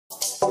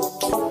Good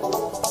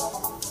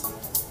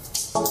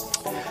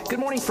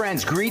morning,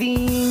 friends.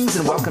 Greetings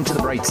and welcome to The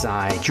Bright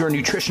Side, your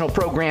nutritional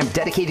program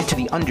dedicated to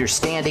the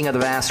understanding of the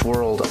vast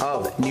world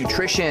of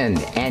nutrition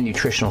and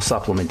nutritional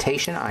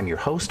supplementation. I'm your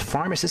host,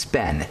 Pharmacist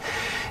Ben,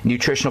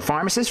 nutritional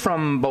pharmacist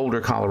from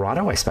Boulder,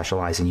 Colorado. I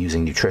specialize in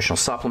using nutritional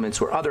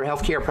supplements where other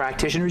healthcare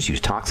practitioners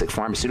use toxic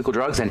pharmaceutical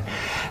drugs and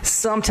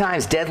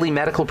sometimes deadly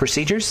medical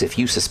procedures. If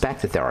you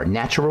suspect that there are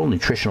natural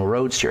nutritional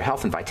roads to your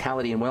health and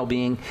vitality and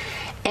well-being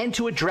and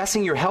to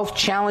addressing your health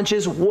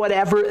challenges,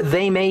 whatever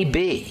they may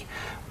be,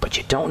 but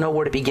you don't know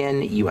where to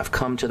begin, you have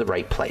come to the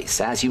right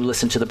place. As you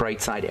listen to The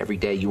Bright Side every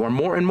day, you are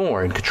more and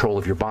more in control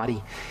of your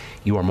body.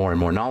 You are more and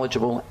more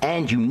knowledgeable,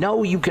 and you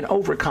know you can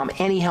overcome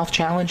any health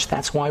challenge.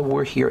 That's why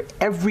we're here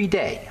every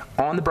day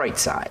on The Bright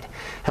Side,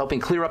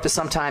 helping clear up the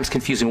sometimes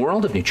confusing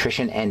world of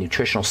nutrition and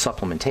nutritional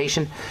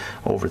supplementation.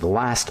 Over the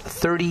last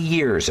 30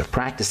 years of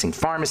practicing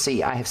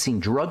pharmacy, I have seen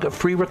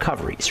drug-free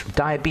recoveries from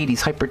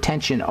diabetes,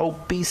 hypertension,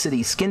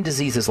 obesity, skin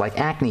diseases like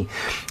acne,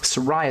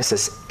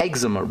 psoriasis,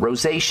 eczema,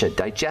 rosacea,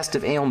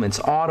 digestive ailments,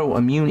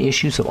 autoimmune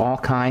issues of all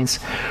kinds.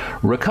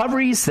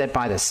 Recoveries that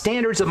by the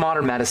standards of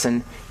modern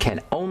medicine can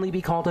only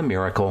be called a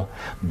miracle,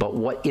 but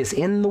what is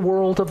in the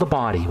world of the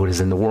body, what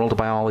is in the world of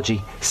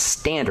biology,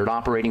 standard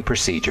operating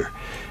procedure.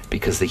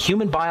 Because the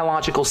human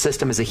biological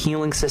system is a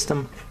healing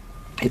system.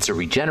 It's a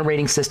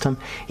regenerating system.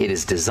 It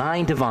is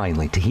designed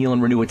divinely to heal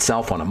and renew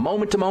itself on a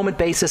moment-to-moment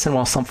basis, and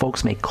while some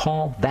folks may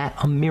call that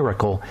a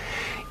miracle,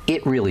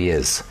 it really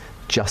is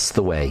just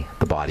the way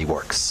the body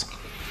works.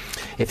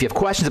 If you have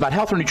questions about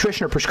health or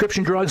nutrition or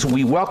prescription drugs,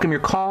 we welcome your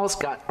calls.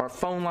 Got our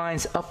phone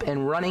lines up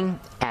and running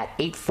at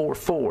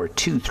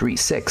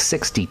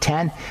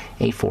 844-236-6010,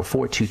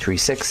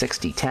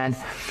 844-236-6010.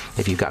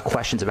 If you've got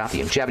questions about the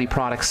longevity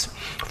products,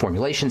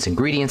 formulations,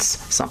 ingredients,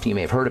 something you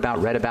may have heard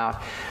about, read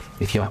about,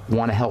 if you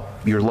want to help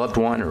your loved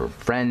one or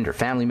friend or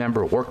family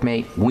member or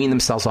workmate wean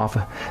themselves off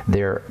of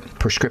their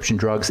prescription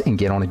drugs and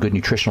get on a good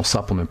nutritional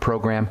supplement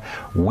program,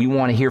 we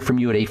want to hear from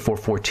you at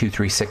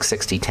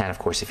 844-236-6010. Of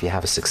course, if you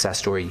have a success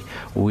story,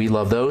 we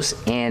love those.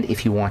 And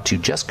if you want to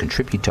just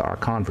contribute to our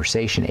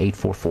conversation,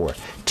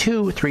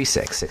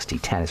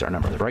 844-236-6010 is our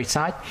number on the right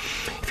side.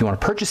 If you want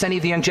to purchase any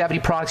of the longevity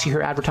products you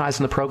hear advertised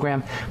on the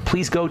program,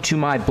 please go to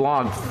my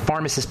blog,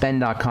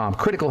 pharmacistben.com,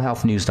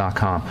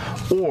 criticalhealthnews.com,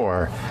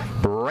 or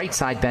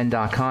brightsideben.com.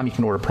 You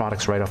can order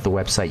products right off the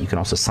website. You can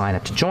also sign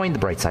up to join the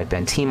Brightside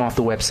Ben team off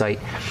the website.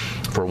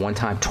 For a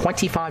one-time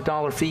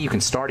 $25 fee, you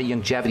can start a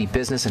longevity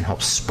business and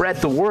help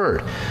spread the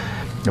word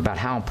about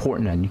how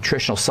important a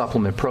nutritional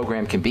supplement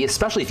program can be,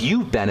 especially if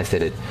you've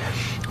benefited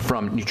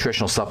from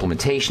nutritional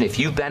supplementation. If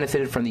you've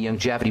benefited from the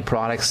longevity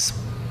products,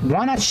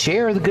 why not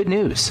share the good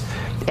news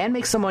and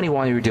make some money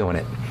while you're doing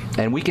it?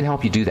 And we can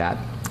help you do that.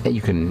 You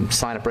can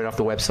sign up right off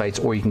the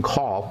websites, or you can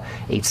call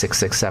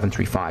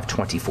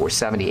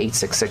 866-735-2470,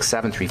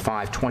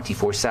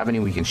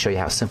 866-735-2470. We can show you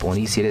how simple and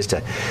easy it is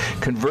to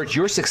convert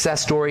your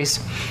success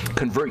stories,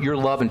 convert your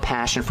love and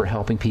passion for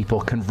helping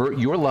people, convert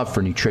your love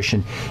for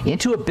nutrition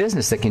into a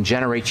business that can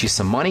generate you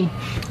some money,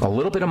 a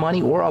little bit of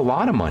money, or a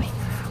lot of money.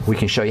 We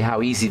can show you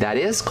how easy that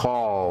is.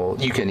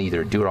 You can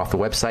either do it off the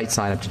website,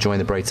 sign up to join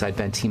the Brightside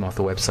Ben team off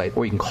the website,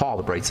 or you can call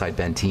the Brightside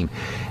Ben team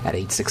at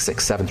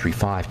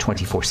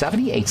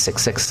 866-735-2470,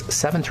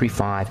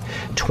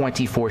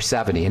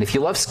 866-735-2470. And if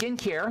you love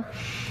skincare,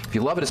 if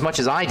you love it as much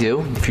as I do,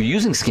 if you're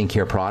using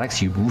skincare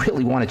products, you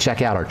really want to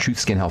check out our Truth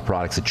Skin Health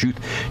products at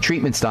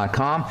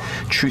truthtreatments.com,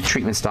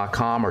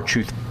 truthtreatments.com, or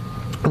Truth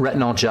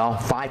Retinol Gel,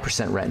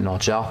 5% retinol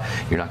gel.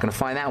 You're not going to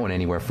find that one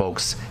anywhere,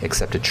 folks,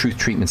 except at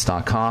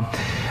truthtreatments.com.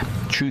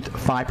 Truth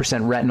 5%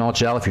 retinol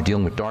gel if you're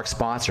dealing with dark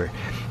spots or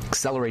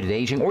accelerated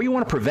aging, or you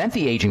want to prevent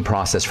the aging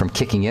process from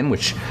kicking in,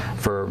 which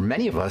for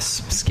many of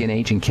us, skin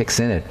aging kicks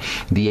in at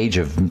the age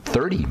of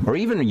 30 or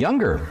even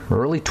younger,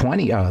 late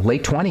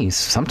 20s,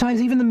 sometimes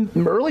even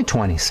the early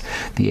 20s.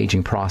 The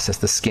aging process,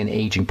 the skin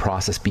aging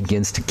process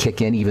begins to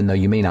kick in, even though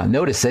you may not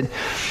notice it.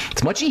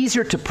 It's much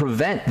easier to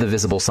prevent the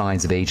visible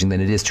signs of aging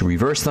than it is to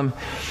reverse them.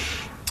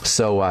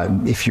 So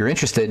if you're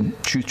interested,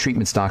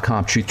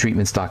 truthtreatments.com,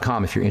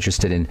 truthtreatments.com, if you're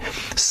interested in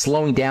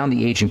slowing down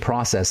the aging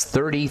process,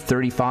 30,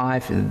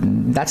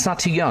 35, that's not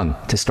too young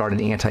to start an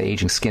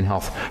anti-aging skin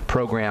health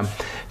program.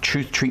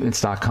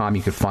 Truthtreatments.com,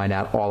 you can find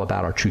out all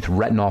about our Truth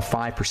Retinol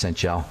 5%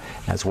 gel,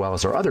 as well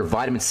as our other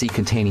vitamin C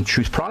containing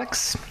Truth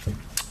products.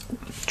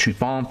 Truth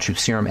Balm, Truth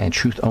Serum, and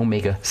Truth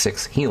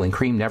Omega-6 Healing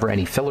Cream. Never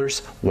any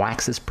fillers,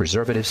 waxes,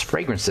 preservatives,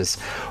 fragrances,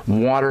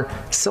 water,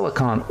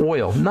 silicone,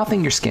 oil.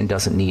 Nothing your skin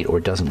doesn't need or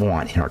doesn't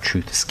want in our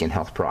Truth Skin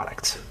Health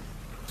products.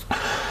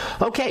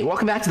 Okay,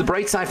 welcome back to The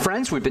Bright Side,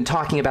 friends. We've been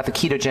talking about the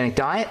ketogenic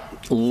diet.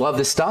 Love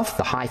this stuff.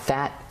 The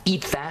high-fat,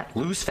 eat fat,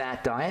 lose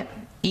fat diet.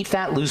 Eat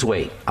fat, lose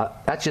weight.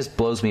 That just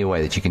blows me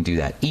away that you can do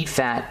that. Eat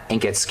fat and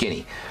get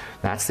skinny.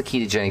 That's the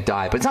ketogenic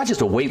diet. But it's not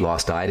just a weight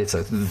loss diet. It's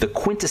the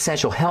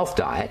quintessential health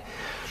diet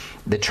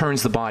that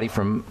turns the body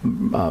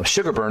from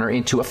sugar burner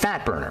into a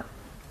fat burner.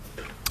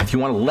 If you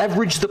want to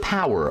leverage the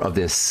power of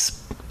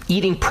this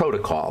eating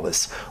protocol,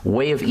 this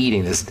way of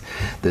eating, this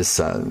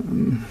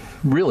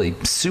really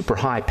super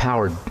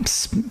high-powered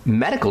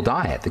medical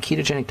diet. The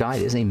ketogenic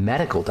diet is a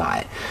medical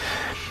diet.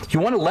 If you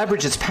want to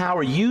leverage its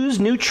power, use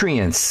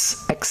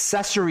nutrients,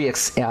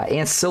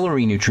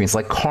 ancillary nutrients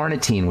like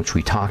carnitine, which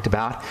we talked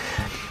about.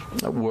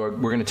 We're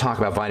going to talk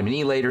about vitamin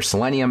E later,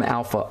 selenium,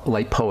 alpha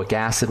lipoic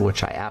acid,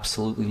 which I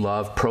absolutely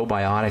love,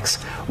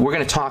 probiotics. We're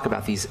going to talk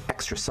about these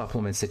extra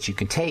supplements that you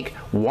can take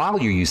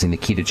while you're using the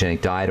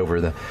ketogenic diet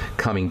over the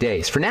coming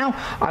days. For now,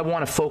 I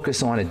want to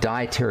focus on a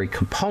dietary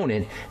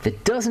component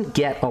that doesn't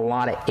get a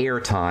lot of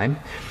airtime.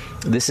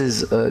 This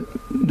is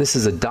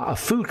a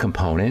food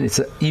component.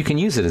 You can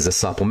use it as a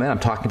supplement. I'm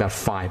talking about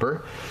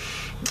fiber,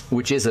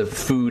 which is a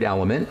food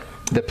element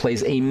that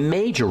plays a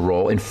major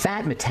role in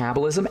fat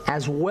metabolism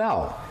as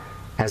well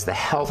as the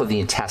health of the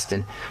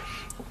intestine.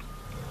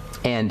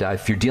 And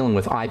if you're dealing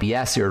with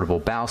IBS, irritable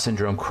bowel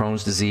syndrome,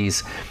 Crohn's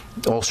disease,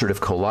 ulcerative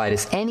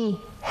colitis, any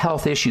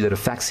health issue that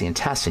affects the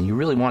intestine, you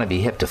really want to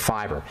be hip to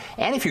fiber.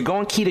 And if you're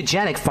going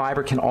ketogenic,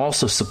 fiber can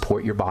also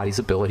support your body's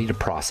ability to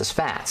process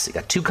fats. You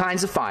got two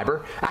kinds of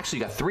fiber. Actually,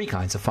 you got three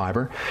kinds of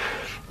fiber.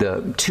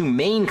 The two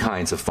main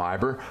kinds of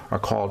fiber are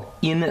called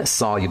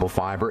insoluble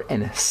fiber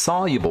and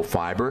soluble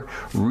fiber.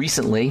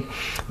 Recently,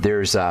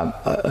 there's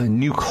a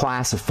new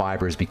class of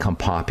fiber has become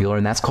popular,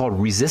 and that's called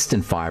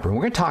resistant fiber. And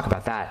we're going to talk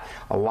about that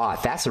a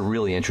lot. That's a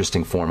really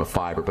interesting form of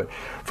fiber. But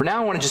for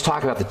now, I want to just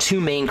talk about the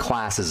two main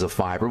classes of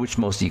fiber, which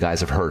most of you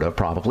guys have heard of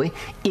probably.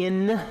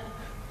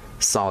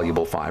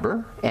 Insoluble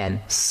fiber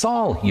and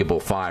soluble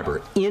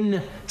fiber.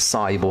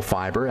 Insoluble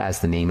fiber, as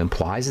the name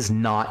implies, is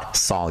not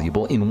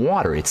soluble in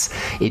water.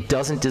 It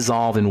doesn't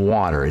dissolve in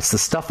water. It's the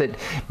stuff that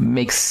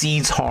makes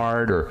seeds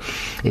hard, or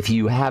if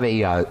you have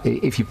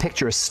if you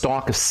picture a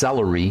stalk of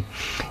celery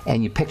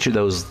and you picture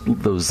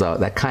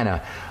that kind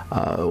of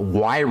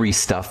wiry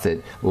stuff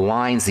that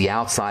lines the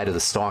outside of the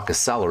stalk of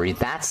celery,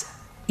 that's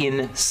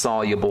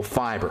insoluble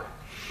fiber.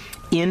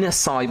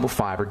 Insoluble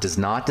fiber does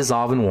not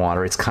dissolve in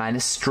water. It's kind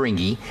of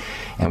stringy,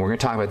 and we're going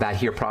to talk about that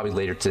here probably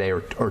later today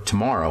or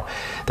tomorrow.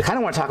 The kind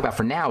I want to talk about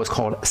for now is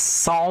called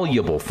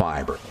soluble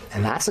fiber,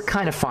 and that's a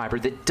kind of fiber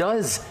that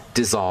does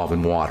dissolve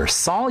in water.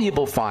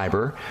 Soluble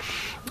fiber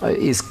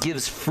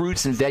gives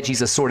fruits and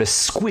veggies a sort of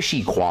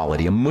squishy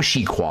quality, a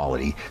mushy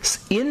quality.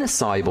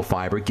 Insoluble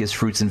fiber gives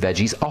fruits and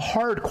veggies a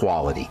hard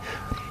quality.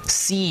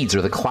 Seeds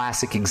are the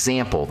classic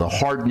example. The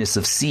hardness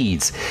of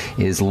seeds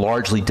is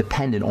largely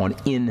dependent on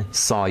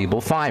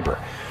insoluble fiber.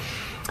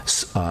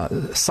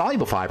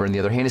 Soluble fiber, on the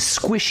other hand, is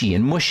squishy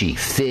and mushy.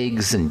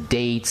 Figs and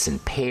dates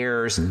and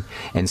pears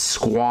and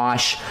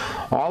squash,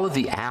 all of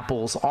the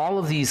apples, all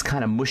of these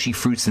kind of mushy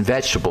fruits and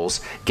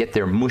vegetables get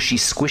their mushy,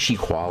 squishy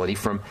quality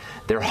from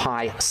their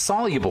high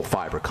soluble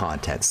fiber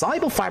content.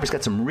 Soluble fiber's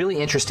got some really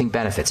interesting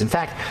benefits. In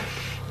fact,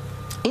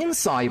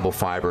 insoluble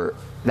fiber,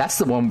 that's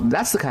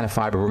the kind of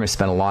fiber we're going to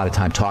spend a lot of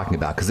time talking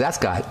about, because that's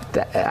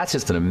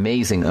just an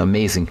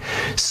amazing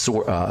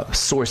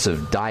source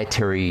of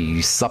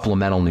dietary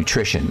supplemental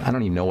nutrition. I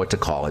don't even know what to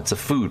call it. It's a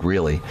food,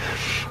 really,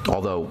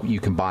 although you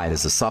can buy it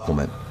as a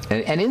supplement.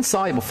 And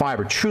insoluble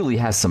fiber truly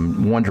has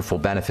some wonderful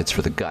benefits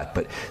for the gut.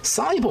 But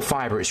soluble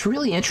fiber is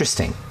really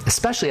interesting,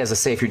 especially, as I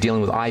say, if you're dealing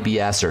with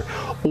IBS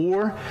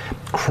or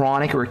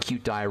chronic or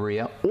acute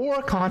diarrhea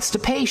or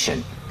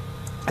constipation.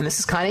 And this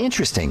is kind of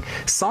interesting.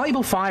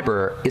 Soluble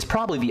fiber is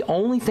probably the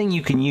only thing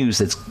you can use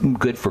that's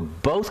good for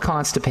both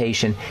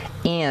constipation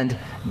and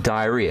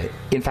diarrhea.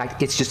 In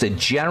fact, it's just a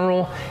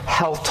general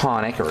health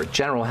tonic or a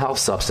general health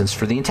substance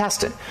for the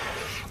intestine.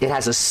 It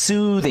has a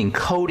soothing,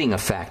 coating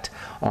effect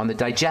on the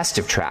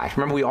digestive tract.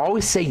 Remember, we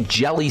always say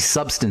jelly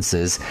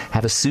substances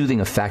have a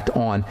soothing effect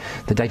on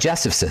the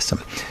digestive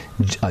system.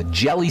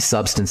 Jelly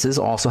substances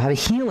also have a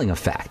healing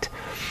effect.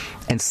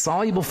 And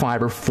soluble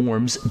fiber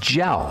forms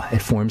gel.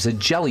 It forms a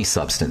jelly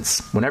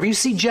substance. Whenever you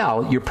see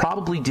gel, you're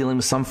probably dealing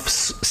with some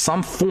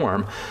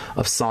form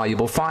of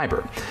soluble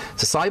fiber.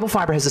 So soluble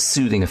fiber has a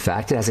soothing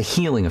effect, it has a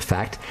healing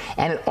effect,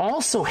 and it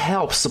also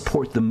helps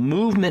support the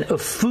movement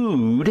of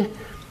food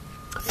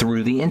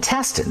through the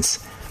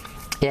intestines.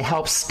 It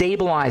helps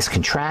stabilize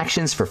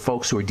contractions for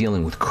folks who are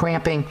dealing with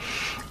cramping,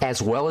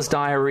 as well as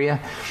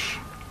diarrhea.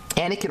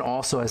 And it can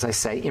also, as I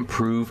say,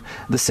 improve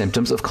the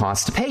symptoms of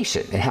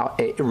constipation.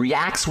 It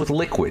reacts with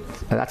liquid.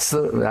 That's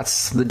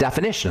the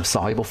definition of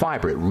soluble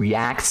fiber. It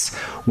reacts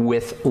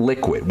with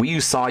liquid. We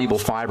use soluble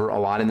fiber a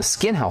lot in the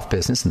skin health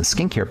business, in the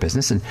skincare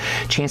business, and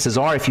chances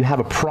are if you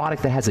have a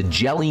product that has a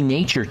jelly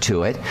nature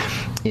to it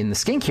in the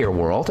skincare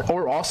world,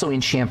 or also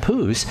in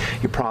shampoos,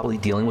 you're probably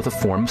dealing with a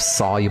form of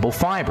soluble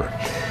fiber.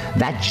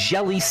 That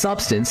jelly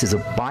substance is a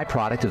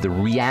byproduct of the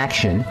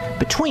reaction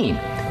between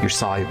your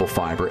soluble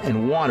fiber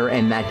and water,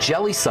 and that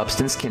jelly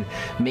substance can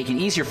make it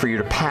easier for you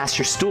to pass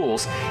your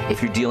stools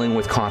if you're dealing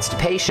with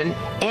constipation,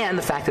 and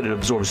the fact that it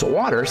absorbs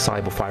water,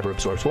 soluble fiber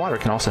absorbs water,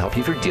 can also help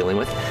you if you're dealing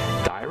with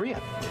diarrhea.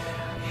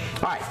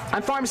 All right,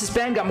 I'm Pharmacist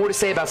Ben. Got more to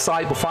say about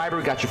soluble fiber.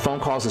 We got your phone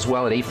calls as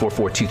well at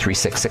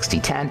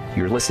 844-236-6010.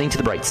 You're listening to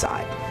The Bright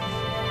Side.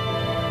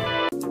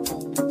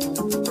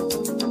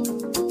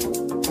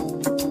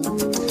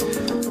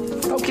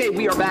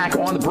 We are back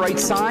on the bright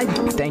side.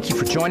 Thank you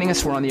for joining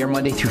us. We're on the air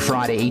Monday through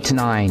Friday, 8 to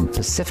 9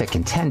 Pacific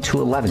and 10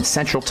 to 11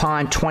 Central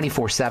Time,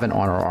 24/7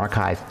 on our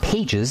archive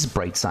pages,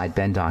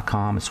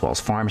 brightsideben.com, as well as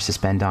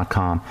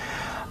pharmacistben.com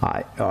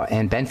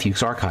and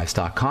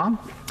benfuchsarchives.com.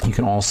 You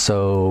can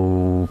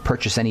also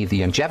purchase any of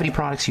the longevity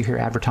products you hear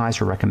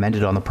advertised or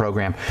recommended on the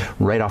program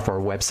right off our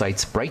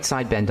websites,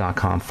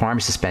 brightsideben.com,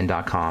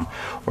 pharmacistben.com,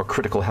 or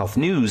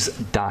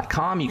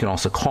criticalhealthnews.com. You can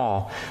also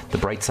call the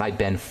Brightside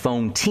Ben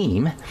phone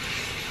team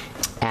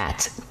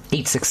at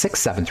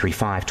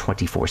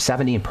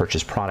 866-735-2470 and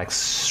purchase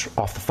products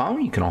off the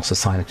phone. You can also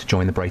sign up to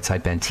join the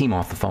Brightside Ben team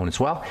off the phone as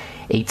well.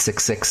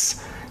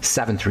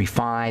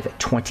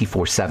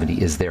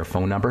 866-735-2470 is their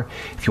phone number.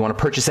 If you want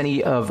to purchase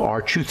any of our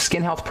Truth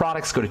Skin Health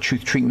products, go to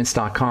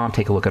truthtreatments.com.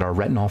 Take a look at our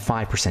Retinol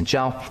 5%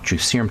 Gel,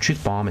 Truth Serum,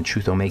 Truth Balm, and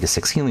Truth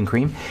Omega-6 Healing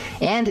Cream.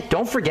 And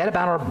don't forget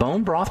about our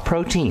Bone Broth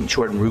Protein,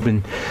 Jordan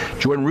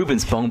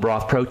Rubin's Bone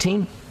Broth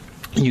Protein.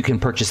 You can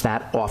purchase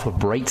that off of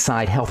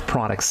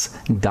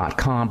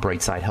BrightsideHealthProducts.com,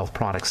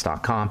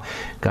 BrightsideHealthProducts.com.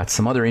 Got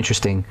some other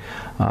interesting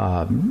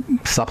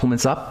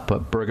supplements up,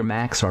 but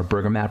Bergamax, our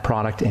Bergamat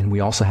product, and we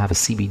also have a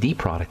CBD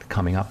product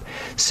coming up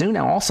soon.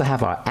 I also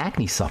have an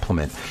acne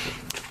supplement,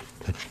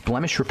 a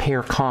blemish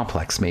repair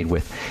complex made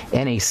with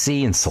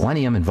NAC and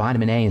selenium and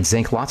vitamin A and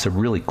zinc, lots of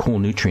really cool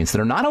nutrients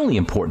that are not only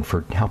important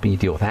for helping you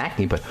deal with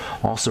acne, but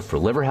also for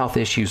liver health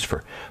issues,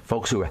 for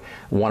folks who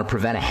want to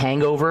prevent a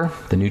hangover.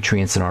 The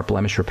nutrients in our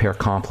blemish repair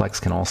complex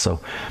can also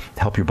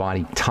help your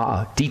body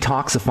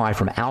detoxify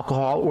from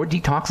alcohol or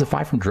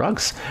detoxify from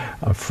drugs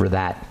for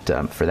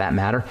that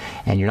matter.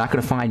 And you're not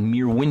going to find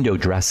mere window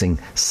dressing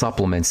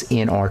supplements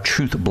in our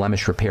Truth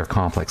Blemish Repair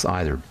Complex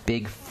either.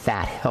 Big,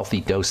 fat, healthy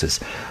doses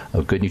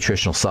of good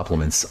nutritional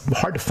supplements.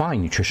 Hard to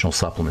find nutritional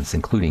supplements,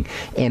 including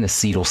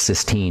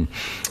N-acetylcysteine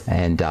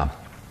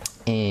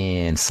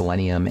and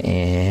selenium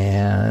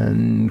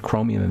and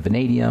chromium and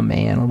vanadium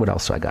and what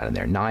else do I got in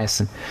there?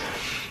 Niacin.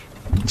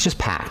 It's just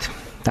packed.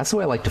 That's the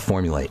way I like to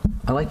formulate.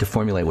 I like to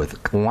formulate with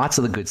lots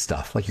of the good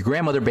stuff, like your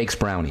grandmother bakes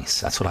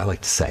brownies. That's what I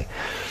like to say.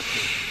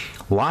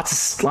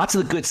 Lots of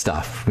the good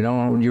stuff. You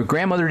know, your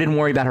grandmother didn't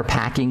worry about her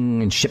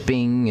packing and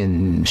shipping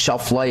and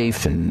shelf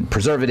life and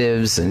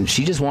preservatives, and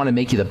she just wanted to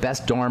make you the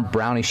best darn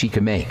brownie she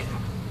could make.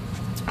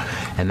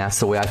 And that's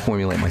the way I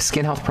formulate my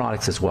skin health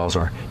products as well as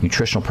our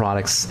nutritional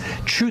products.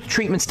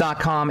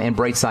 TruthTreatments.com and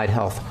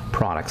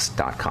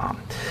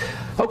BrightSideHealthProducts.com.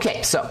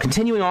 Okay, so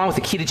continuing on with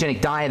the ketogenic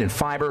diet and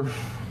fiber.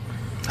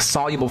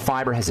 Soluble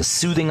fiber has a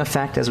soothing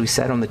effect, as we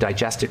said, on the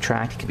digestive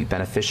tract. It can be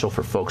beneficial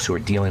for folks who are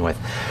dealing with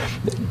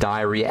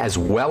diarrhea as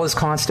well as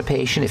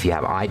constipation. If you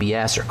have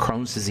IBS or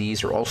Crohn's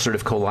disease or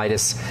ulcerative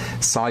colitis,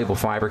 soluble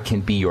fiber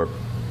can be your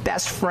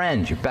best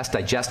friend, your best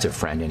digestive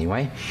friend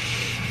anyway.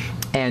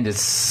 And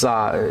it's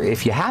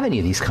if you have any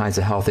of these kinds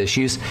of health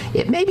issues,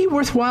 it may be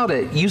worthwhile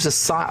to use a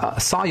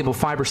soluble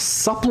fiber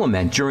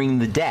supplement during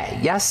the day.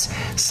 Yes,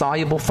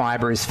 soluble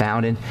fiber is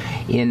found in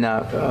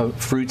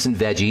fruits and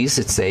veggies.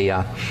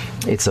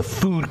 It's a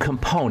food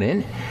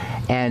component,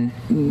 and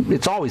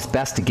it's always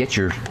best to get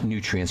your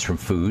nutrients from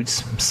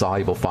foods,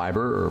 soluble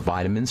fiber or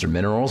vitamins or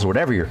minerals or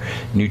whatever your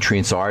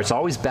nutrients are. It's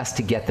always best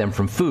to get them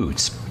from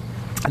foods.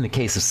 In the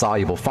case of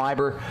soluble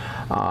fiber,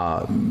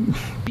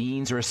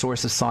 beans are a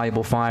source of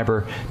soluble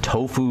fiber.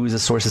 Tofu is a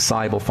source of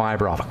soluble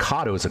fiber.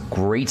 Avocado is a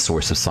great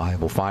source of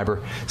soluble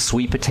fiber.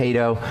 Sweet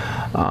potato,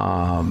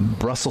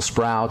 Brussels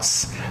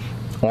sprouts,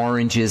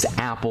 oranges,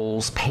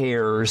 apples,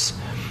 pears,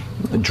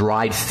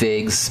 dried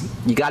figs.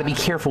 You got to be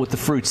careful with the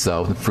fruits,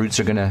 though.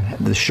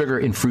 The sugar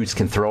in fruits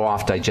can throw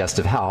off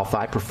digestive health.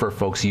 I prefer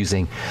folks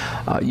using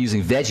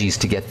veggies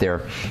to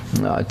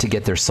get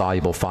their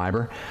soluble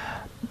fiber.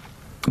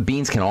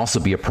 Beans can also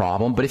be a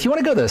problem, but if you want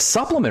to go the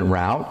supplement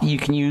route, you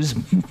can use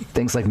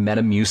things like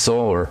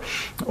Metamucil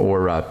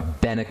or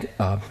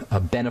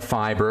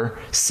Benefiber,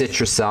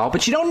 Citracel,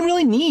 but you don't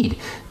really need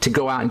to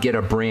go out and get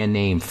a brand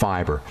name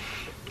fiber.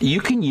 You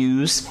can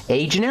use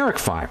a generic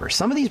fiber.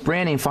 Some of these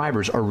brand name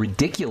fibers are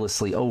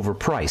ridiculously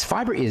overpriced.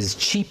 Fiber is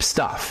cheap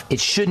stuff.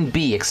 It shouldn't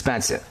be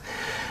expensive.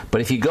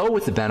 But if you go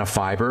with the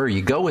Benefiber or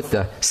you go with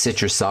the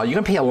Citracel, you're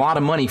going to pay a lot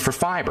of money for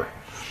fiber.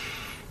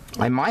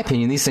 In my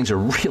opinion, these things are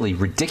really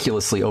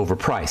ridiculously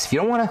overpriced. If you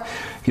don't want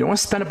to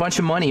spend a bunch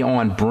of money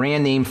on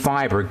brand name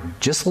fiber,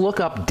 just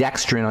look up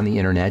dextrin on the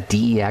internet,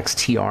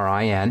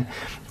 DEXTRIN,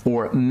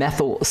 or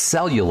methyl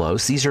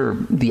cellulose. These are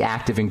the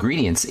active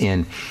ingredients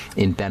in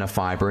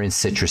Benefiber and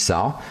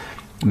Citracel.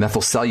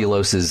 Methyl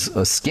cellulose is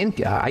a skin.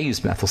 I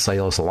use methyl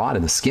cellulose a lot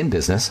in the skin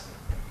business.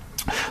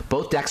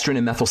 Both dextrin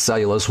and methyl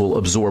cellulose will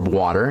absorb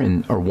water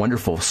and are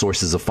wonderful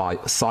sources of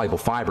soluble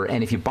fiber.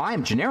 And if you buy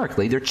them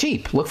generically, they're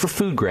cheap. Look for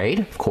food grade,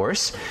 of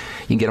course.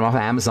 You can get them off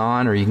of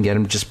Amazon, or you can get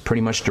them just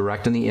pretty much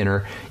direct on the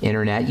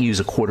internet. Use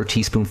a quarter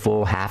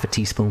teaspoonful, half a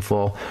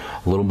teaspoonful,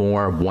 a little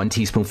more, 1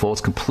 teaspoonful. It's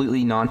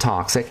completely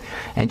non-toxic.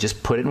 And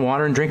just put it in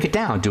water and drink it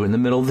down. Do it in the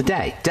middle of the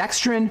day.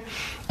 Dextrin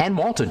and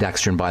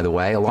maltodextrin, by the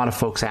way. A lot of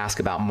folks ask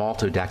about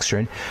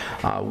maltodextrin,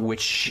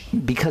 which,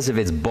 because of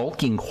its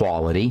bulking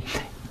quality,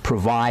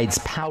 provides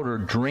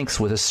powdered drinks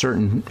with a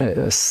certain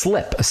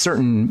slip, a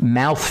certain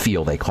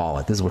mouthfeel, they call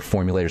it. This is what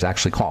formulators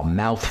actually call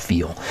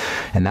mouthfeel.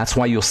 And that's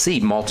why you'll see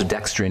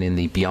maltodextrin in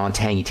the Beyond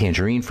Tangy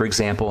Tangerine, for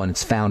example, and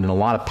it's found in a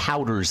lot of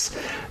powders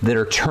that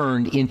are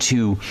turned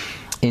into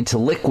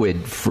liquid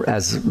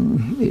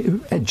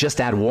just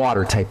add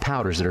water type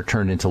powders that are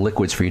turned into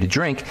liquids for you to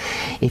drink.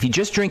 If you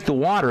just drink the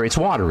water, it's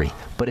watery.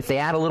 But if they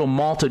add a little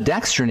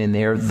maltodextrin in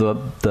there, the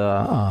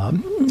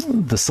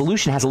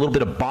solution has a little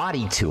bit of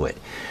body to it.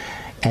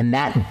 And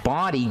that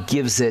body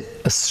gives it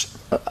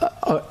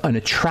an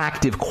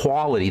attractive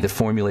quality the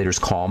formulators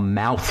call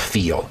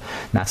mouthfeel.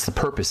 That's the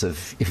purpose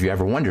of, if you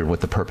ever wondered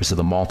what the purpose of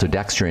the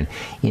maltodextrin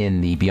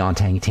in the Beyond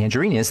Tangy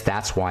Tangerine is,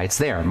 that's why it's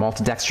there.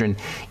 Maltodextrin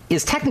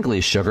is technically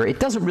a sugar. It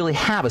doesn't really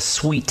have a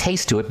sweet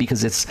taste to it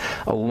because it's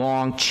a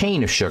long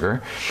chain of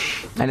sugar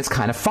and it's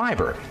kind of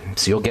fiber.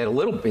 So you'll get a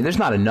little, there's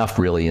not enough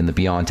really in the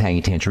Beyond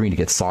Tangy Tangerine to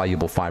get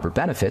soluble fiber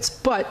benefits,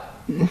 but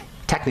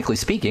technically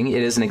speaking,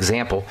 it is an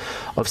example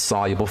of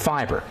soluble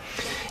fiber.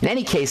 In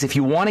any case, if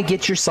you want to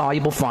get your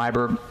soluble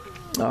fiber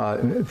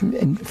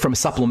from a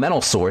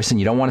supplemental source, and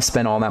you don't want to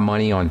spend all that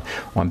money on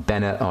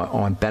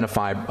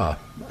Benefiber,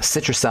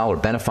 Citracel or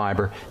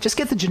Benefiber, just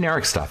get the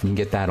generic stuff. You can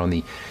get that on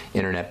the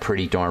internet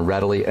pretty darn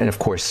readily. And of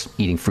course,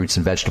 eating fruits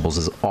and vegetables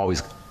is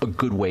always a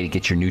good way to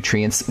get your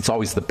nutrients. It's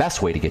always the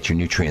best way to get your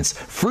nutrients.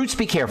 Fruits,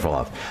 be careful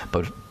of,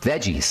 but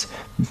veggies,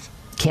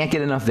 can't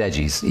get enough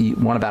veggies. You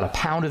want about a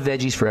pound of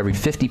veggies for every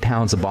 50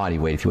 pounds of body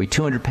weight. If you weigh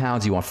 200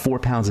 pounds, you want 4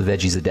 pounds of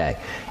veggies a day.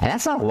 And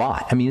that's not a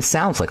lot. I mean, it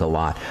sounds like a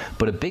lot,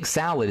 but a big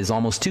salad is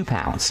almost 2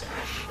 pounds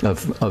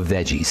of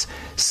veggies.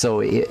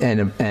 So,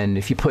 and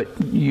if you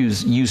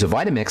use a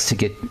Vitamix to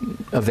get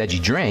a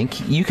veggie drink,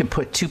 you can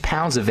put 2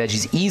 pounds of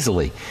veggies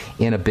easily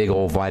in a big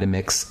old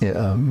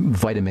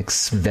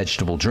Vitamix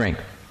vegetable drink.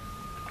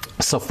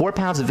 So 4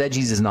 pounds of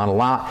veggies is not a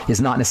lot,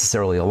 is not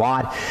necessarily a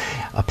lot.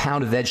 A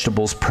pound of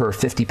vegetables per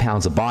 50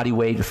 pounds of body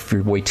weight. If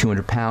you weigh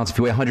 200 pounds, if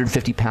you weigh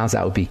 150 pounds,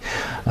 that would be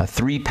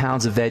 3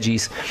 pounds of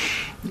veggies.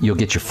 You'll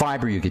get your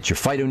fiber, you'll get your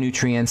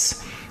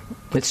phytonutrients.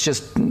 It's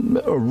just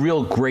a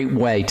real great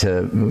way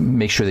to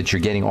make sure that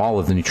you're getting all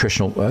of the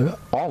nutritional,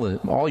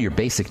 all your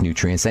basic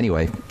nutrients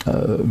anyway,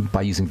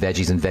 by using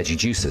veggies and veggie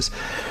juices.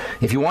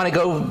 If you want to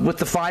go with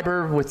the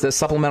fiber, with the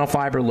supplemental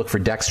fiber, look for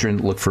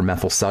dextrin, look for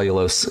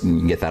methylcellulose, and you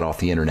can get that off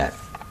the internet.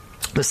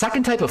 The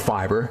second type of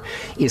fiber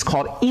is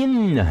called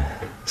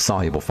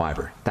insoluble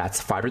fiber. That's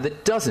fiber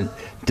that doesn't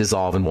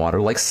dissolve in water.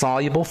 Like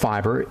soluble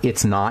fiber,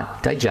 it's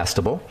not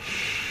digestible.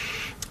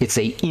 It's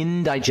an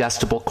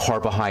indigestible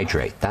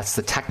carbohydrate. That's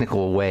the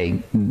technical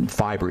way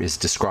fiber is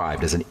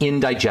described, as an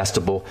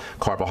indigestible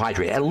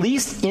carbohydrate. At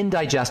least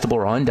indigestible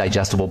or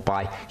undigestible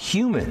by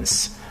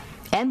humans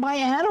and by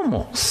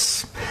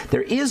animals.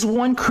 There is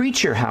one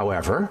creature,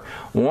 however,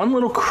 one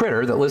little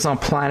critter that lives on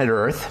planet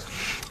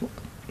Earth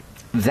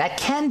that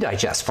can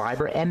digest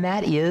fiber, and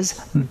that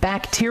is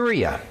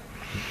bacteria.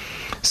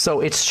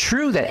 So it's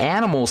true that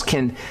animals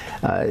can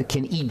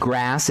eat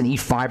grass and eat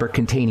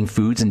fiber-containing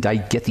foods and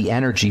get the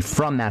energy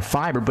from that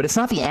fiber, but it's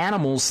not the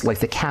animals like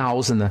the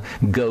cows and the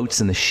goats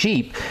and the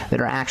sheep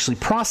that are actually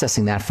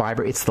processing that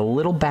fiber. It's the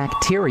little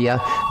bacteria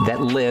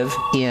that live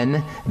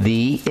in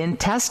the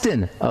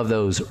intestine of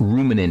those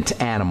ruminant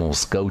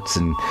animals, goats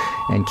and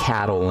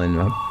cattle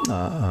and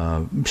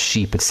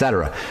sheep,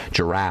 etc.,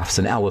 giraffes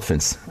and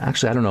elephants.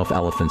 Actually, I don't know if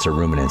elephants are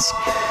ruminants.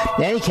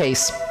 In any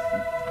case,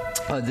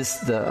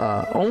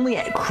 the only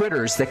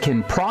critters that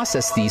can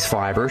process these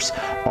fibers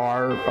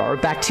are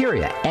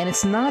bacteria. And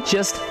it's not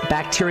just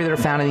bacteria that are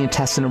found in the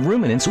intestine of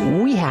ruminants.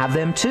 We have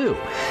them too.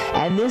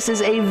 And this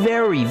is a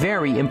very,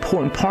 very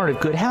important part of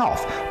good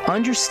health.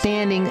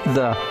 Understanding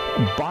the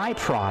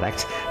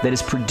byproduct that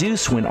is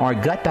produced when our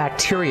gut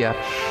bacteria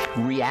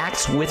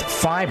reacts with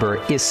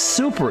fiber is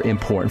super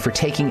important for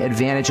taking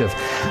advantage of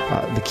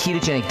the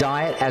ketogenic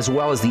diet as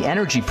well as the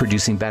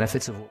energy-producing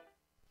benefits of...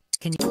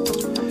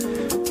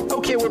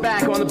 Okay, we're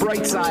back on the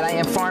bright side. I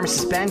am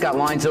Pharmacist Ben. Got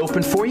lines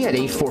open for you at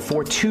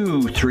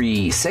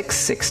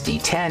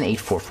 844-236-6010,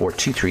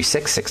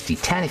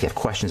 844-236-6010. If you have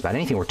questions about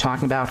anything we're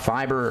talking about,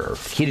 fiber or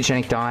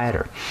ketogenic diet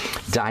or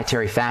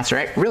dietary fats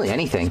or really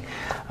anything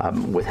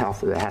with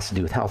health that has to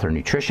do with health or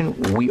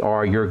nutrition, we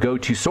are your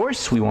go-to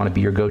source. We want to be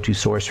your go-to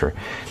source for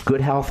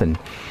good health and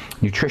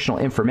nutritional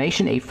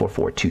information.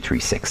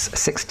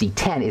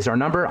 844-236-6010 is our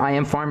number. I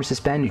am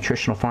Pharmacist Ben,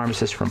 nutritional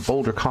pharmacist from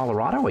Boulder,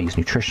 Colorado. I use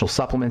nutritional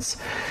supplements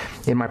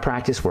in my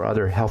practice where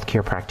other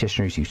healthcare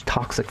practitioners use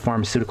toxic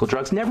pharmaceutical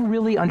drugs. Never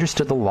really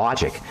understood the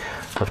logic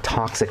of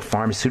toxic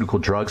pharmaceutical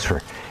drugs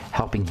for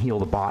helping heal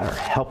the body, or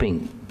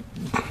helping,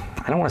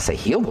 I don't want to say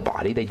heal the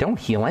body. They don't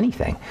heal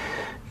anything.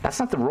 That's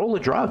not the role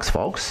of drugs,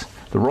 folks.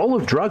 The role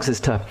of drugs is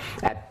to,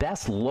 at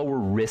best, lower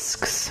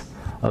risks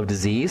of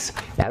disease,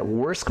 at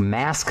worst,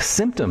 mask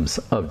symptoms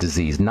of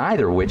disease,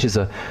 neither of which is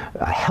a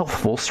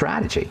healthful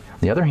strategy. On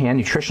the other hand,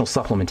 nutritional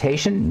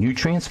supplementation,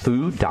 nutrients,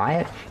 food,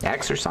 diet,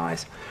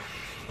 exercise,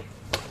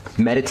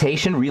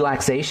 Meditation,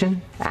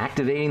 relaxation,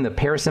 activating the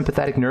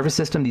parasympathetic nervous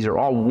system. These are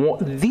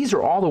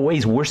all the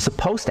ways we're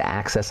supposed to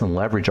access and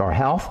leverage our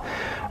health,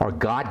 our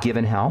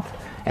God-given health,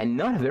 and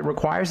none of it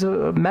requires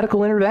a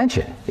medical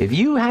intervention. If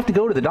you have to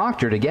go to the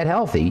doctor to get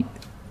healthy,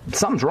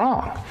 something's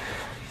wrong.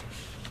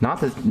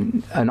 Not that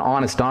an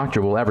honest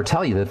doctor will ever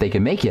tell you that they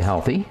can make you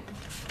healthy,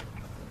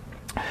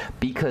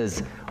 because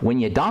when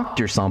you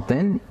doctor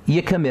something,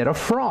 you commit a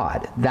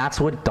fraud.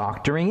 That's what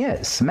doctoring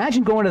is.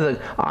 Imagine going to the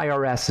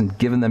IRS and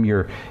giving them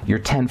your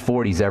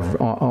 1040s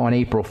on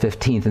April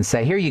 15th and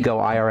say, here you go,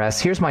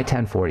 IRS, here's my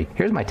 1040,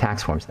 here's my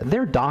tax forms.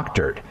 They're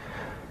doctored.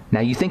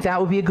 Now, you think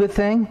that would be a good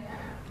thing?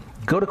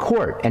 Go to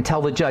court and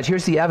tell the judge,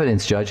 here's the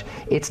evidence, judge,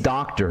 it's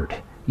doctored.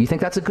 You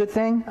think that's a good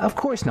thing? Of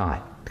course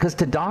not. Because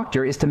to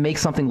doctor is to make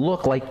something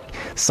look like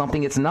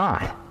something it's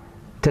not,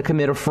 to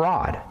commit a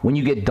fraud. When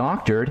you get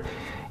doctored,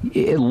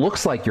 it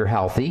looks like you're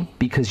healthy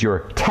because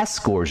your test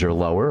scores are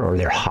lower or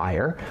they're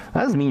higher.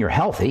 That doesn't mean you're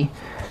healthy.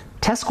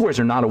 Test scores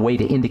are not a way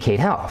to indicate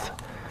health.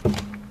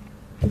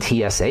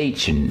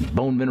 TSH and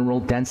bone mineral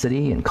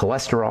density and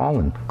cholesterol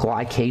and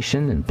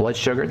glycation and blood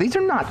sugar, these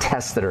are not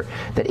tests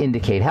that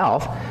indicate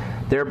health.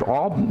 They're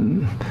all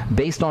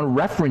based on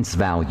reference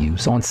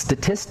values, on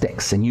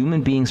statistics, and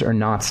human beings are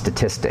not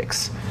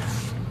statistics.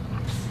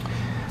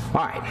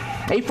 All right,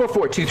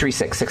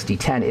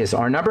 844-236-6010 is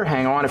our number.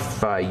 Hang on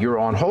if you're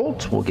on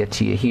hold. We'll get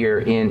to you here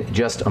in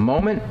just a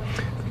moment.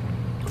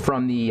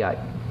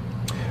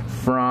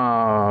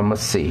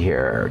 Let's see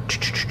here,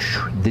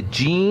 the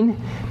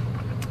Gene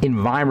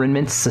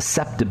Environment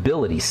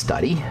Susceptibility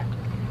Study.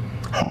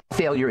 Heart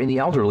failure in the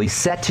elderly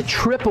set to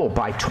triple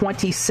by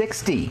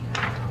 2060.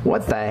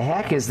 What the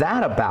heck is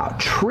that about?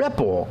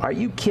 Triple? Are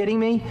you kidding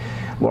me?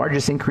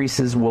 Largest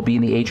increases will be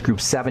in the age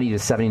group 70 to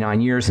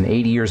 79 years and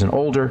 80 years and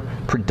older,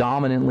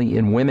 predominantly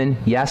in women.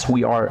 Yes,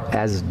 we are,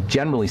 as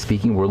generally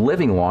speaking, we're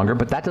living longer,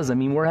 but that doesn't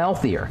mean we're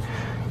healthier.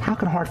 How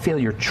can heart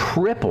failure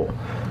triple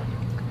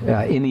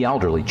in the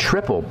elderly?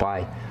 Triple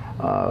by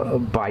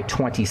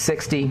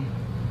 2060,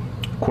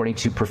 according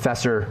to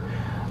Professor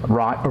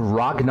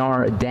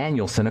Ragnar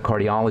Danielson, a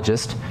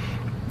cardiologist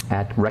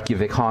at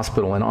Reykjavik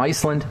Hospital in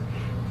Iceland.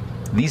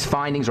 These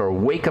findings are a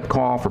wake-up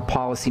call for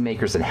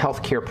policymakers and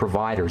healthcare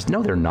providers.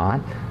 No, they're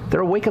not. They're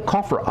a wake-up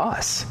call for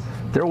us.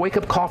 They're a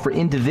wake-up call for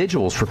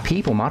individuals, for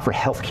people, not for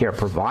healthcare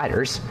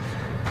providers.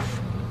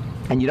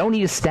 And you don't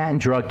need a statin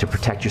drug to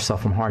protect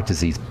yourself from heart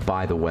disease,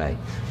 by the way.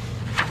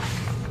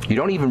 You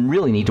don't even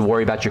really need to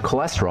worry about your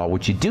cholesterol.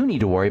 What you do need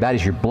to worry about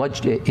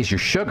is your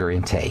sugar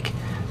intake.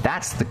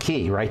 That's the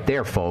key right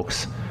there,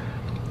 folks.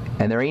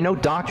 And there ain't no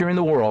doctor in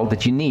the world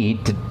that you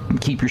need to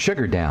keep your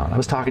sugar down. I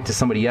was talking to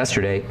somebody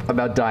yesterday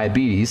about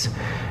diabetes,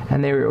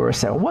 and they were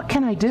saying, what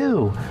can I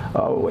do?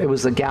 Oh, it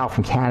was a gal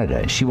from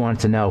Canada. She wanted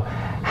to know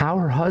how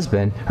her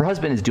husband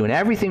is doing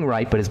everything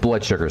right, but his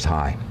blood sugar is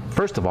high.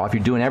 First of all, if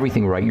you're doing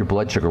everything right, your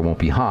blood sugar won't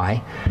be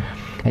high.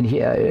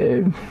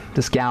 And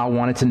this gal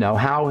wanted to know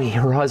how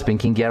her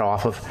husband can get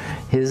off of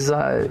his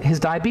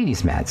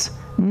diabetes meds.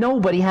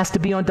 Nobody has to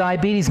be on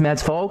diabetes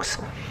meds, folks.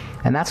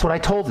 And that's what I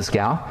told this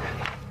gal.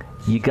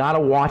 You got to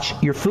watch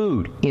your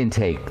food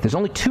intake. There's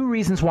only two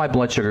reasons why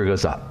blood sugar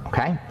goes up,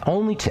 okay?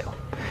 Only two.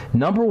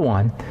 Number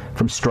one,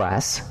 from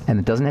stress, and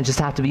it doesn't just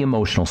have to be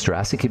emotional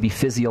stress. It could be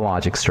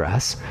physiologic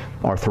stress.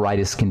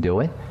 Arthritis can do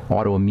it.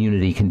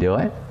 Autoimmunity can do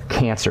it.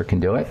 Cancer can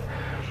do it.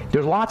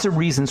 There's lots of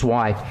reasons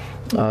why,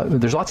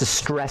 there's lots of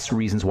stress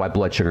reasons why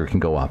blood sugar can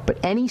go up. But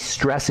any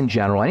stress in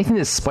general, anything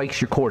that spikes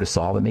your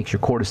cortisol, that makes your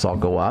cortisol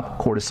go up,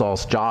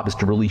 cortisol's job is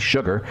to release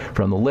sugar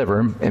from the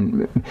liver,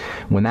 and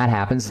when that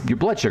happens, your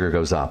blood sugar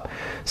goes up.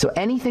 So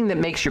anything that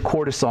makes your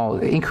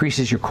cortisol,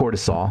 increases your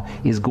cortisol,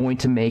 is going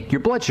to make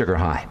your blood sugar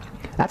high.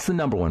 That's the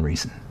number one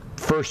reason.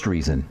 First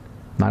reason.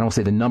 I don't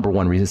say the number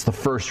one reason, it's the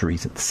first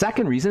reason. The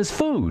second reason is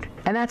food.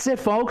 And that's it,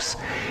 folks.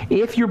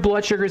 If your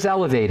blood sugar is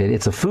elevated,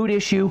 it's a food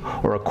issue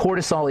or a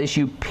cortisol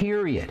issue,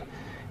 period.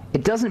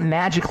 It doesn't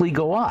magically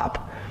go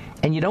up.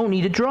 And you don't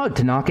need a drug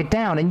to knock it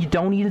down. And you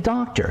don't need a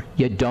doctor.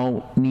 You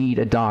don't need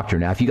a doctor.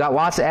 Now, if you got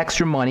lots of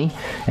extra money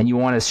and you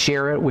want to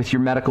share it with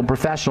your medical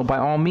professional, by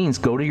all means,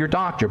 go to your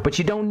doctor. But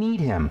you don't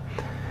need him.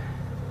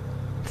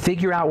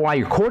 Figure out why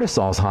your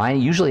cortisol is high. It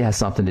usually has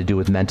something to do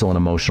with mental and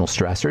emotional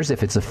stressors.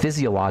 If it's a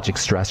physiologic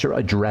stressor,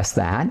 address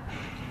that.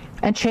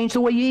 And change the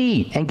way you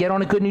eat. And get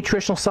on a good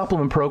nutritional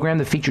supplement program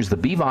that features the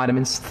B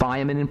vitamins,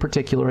 thiamine in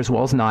particular, as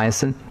well as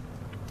niacin.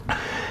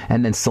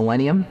 And then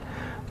selenium,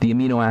 the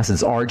amino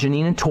acids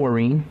arginine and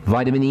taurine.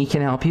 Vitamin E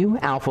can help you.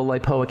 Alpha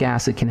lipoic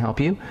acid can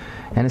help you.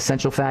 And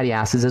essential fatty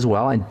acids as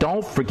well. And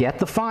don't forget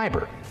the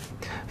fiber.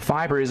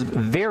 Fiber is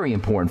very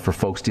important for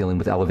folks dealing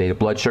with elevated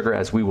blood sugar,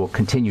 as we will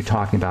continue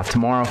talking about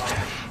tomorrow.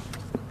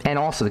 And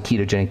also the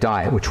ketogenic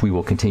diet, which we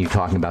will continue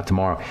talking about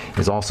tomorrow,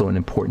 is also an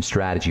important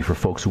strategy for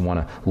folks who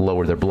want to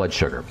lower their blood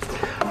sugar.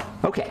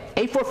 Okay,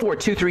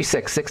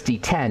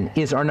 844-236-6010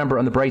 is our number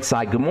on the bright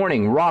side. Good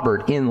morning,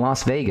 Robert in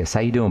Las Vegas.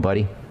 How you doing,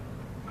 buddy?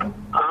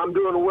 I'm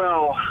doing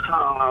well,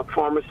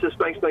 pharmacist.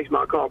 Thanks for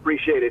my call.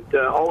 Appreciate it.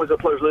 Always a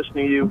pleasure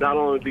listening to you. Not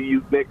only do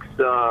you mix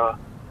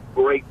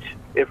great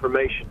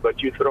information,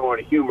 but you throw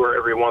in humor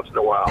every once in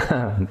a while.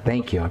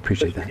 Thank you. I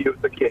appreciate that.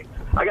 Okay.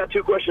 I got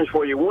two questions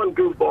for you. One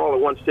goofball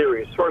and one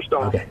serious. First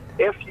off, okay.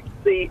 Fuchs,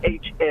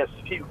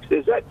 Fuchs.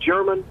 Is that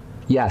German?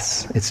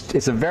 Yes,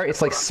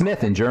 it's like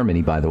Smith in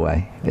Germany, by the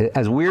way.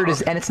 As weird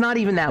as, and it's not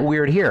even that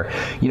weird here.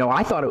 You know,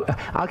 I thought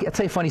I'll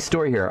tell you a funny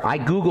story here. I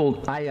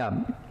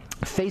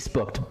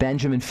Facebooked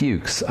Benjamin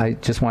Fuchs. I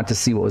just wanted to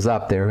see what was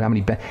up there.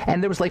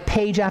 And there was like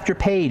page after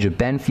page of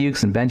Ben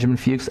Fuchs and Benjamin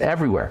Fuchs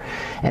everywhere.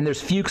 And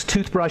there's Fuchs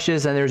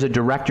toothbrushes, and there's a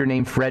director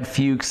named Fred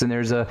Fuchs, and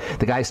there's the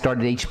guy who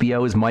started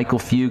HBO is Michael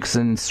Fuchs,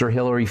 and Sir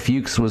Hilary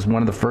Fuchs was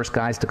one of the first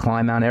guys to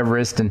climb Mount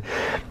Everest. And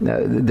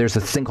there's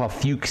a thing called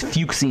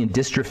Fuchsian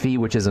dystrophy,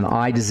 which is an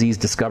eye disease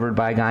discovered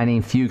by a guy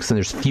named Fuchs. And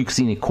there's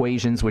Fuchsian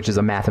equations, which is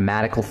a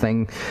mathematical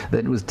thing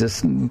that was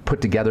just put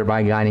together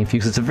by a guy named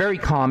Fuchs. It's a very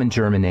common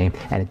German name,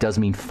 and it does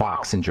mean fox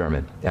in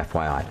German,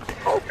 FYI.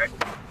 Okay.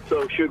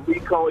 So should we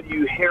call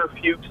you Herr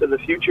Fuchs in the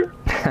future?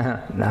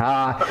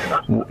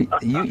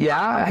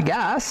 Yeah, I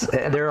guess.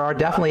 There are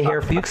definitely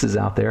Herr Fuchses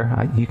out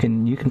there. You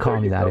can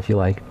call me that if you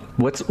like.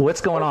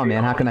 What's going on,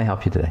 man? How can I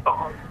help you today?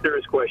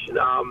 Serious question.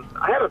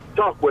 I had a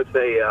talk with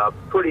a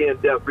pretty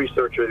in-depth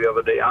researcher the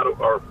other day,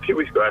 or a few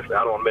weeks ago, actually.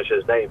 I don't want to mention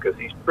his name because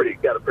he's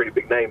got a pretty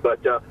big name,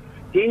 but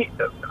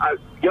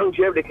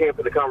longevity came up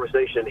in the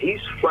conversation. He's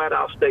flat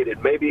out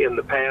stated, maybe in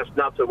the past,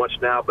 not so much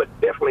now, but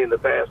definitely in the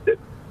past, that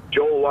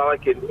Joel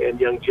Wallach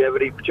and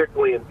longevity,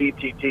 particularly in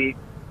BTT,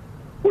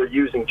 were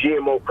using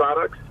GMO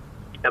products,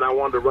 and I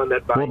wanted to run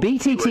that by. Well,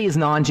 BTT is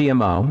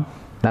non-GMO.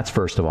 That's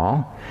first of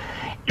all,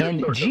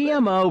 and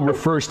GMO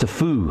refers to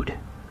food.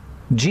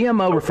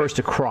 GMO refers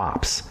to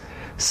crops.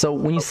 So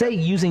when you say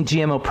using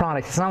GMO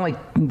products, it's not like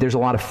there's a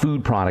lot of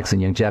food products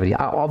in longevity,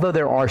 although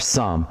there are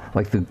some.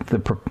 Like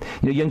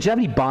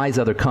longevity buys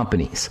other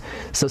companies.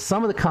 So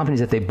some of the companies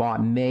that they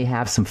bought may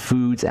have some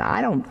foods. The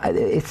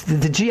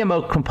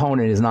GMO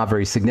component is not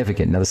very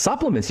significant. Now the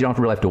supplements, you don't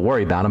really have to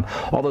worry about them.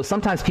 Although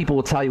sometimes people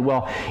will tell you,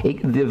 well,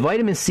 the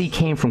vitamin C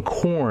came from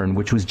corn,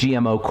 which was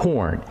GMO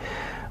corn.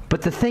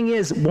 But the thing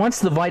is, once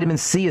the vitamin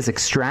C is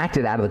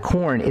extracted out of the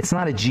corn, it's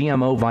not a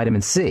GMO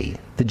vitamin C.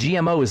 The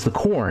GMO is the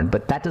corn,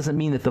 but that doesn't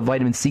mean that the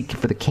vitamin C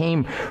that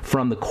came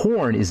from the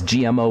corn is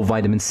GMO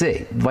vitamin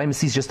C. Vitamin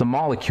C is just a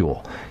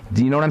molecule.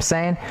 Do you know what I'm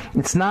saying?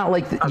 It's not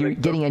like you're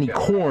getting any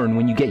corn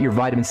when you get your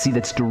vitamin C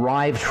that's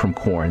derived from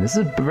corn. This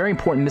is a very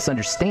important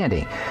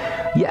misunderstanding.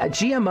 Yeah,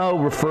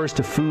 GMO refers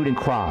to food and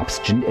crops.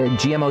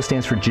 GMO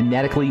stands for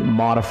genetically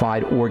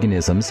modified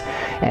organisms,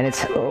 and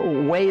it's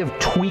a way of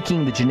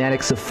tweaking the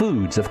genetics of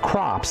foods, of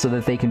crops, so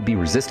that they can be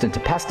resistant to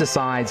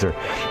pesticides, or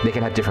they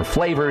can have different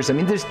flavors. I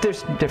mean, there's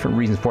different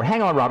reasons for it.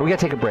 Hang on, Rob. We got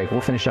to take a break.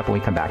 We'll finish up when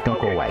we come back.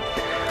 Don't go away.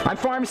 I'm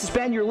Pharmacist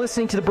Ben. You're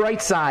listening to The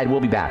Bright Side.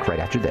 We'll be back right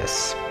after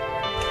this.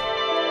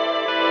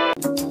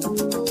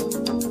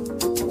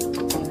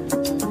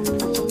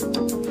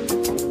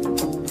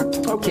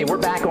 Okay, we're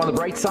back on The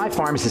Bright Side.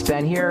 Pharmacist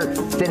Ben here,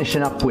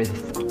 finishing up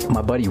with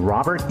my buddy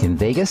Robert in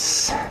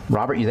Vegas.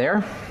 Robert, you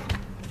there?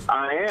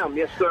 I am.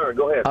 Yes, sir.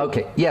 Go ahead.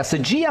 Okay. Yeah, so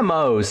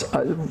GMOs,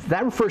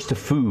 that refers to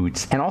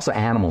foods, and also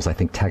animals, I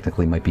think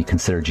technically might be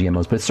considered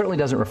GMOs, but it certainly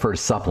doesn't refer to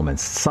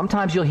supplements.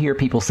 Sometimes you'll hear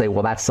people say,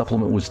 well, that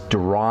supplement was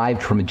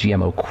derived from a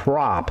GMO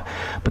crop,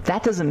 but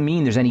that doesn't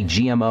mean there's any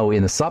GMO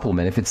in the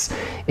supplement.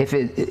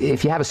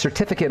 If you have a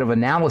certificate of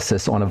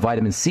analysis on a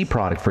vitamin C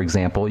product, for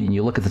example, and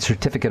you look at the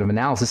certificate of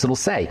analysis, it'll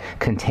say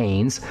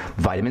contains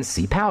vitamin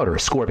C powder,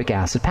 ascorbic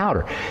acid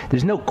powder.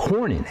 There's no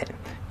corn in it.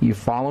 You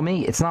follow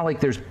me? It's not like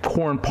there's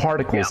corn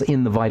particles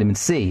in the vitamin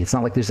C. It's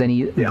not like there's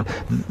any.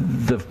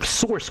 The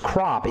source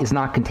crop is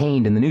not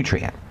contained in the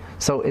nutrient.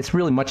 So it's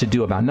really much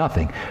ado about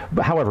nothing.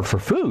 But however, for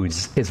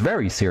foods, it's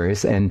very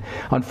serious. And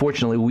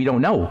unfortunately, we don't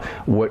know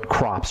what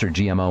crops are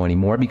GMO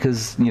anymore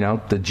because,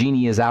 the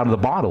genie is out of the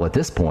bottle at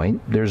this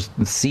point. There's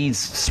seeds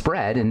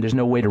spread and there's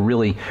no way to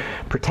really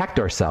protect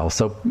ourselves.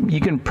 So you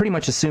can pretty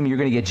much assume you're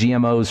going to get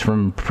GMOs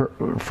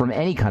from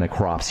any kind of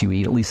crops you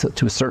eat, at least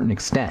to a certain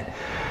extent.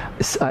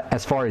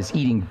 As far as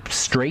eating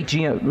straight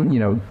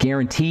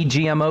guaranteed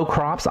GMO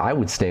crops, I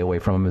would stay away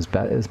from them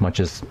as much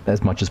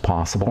as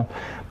possible.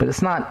 But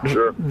it's not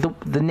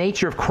the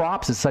nature of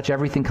crops is such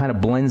everything kind of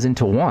blends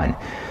into one.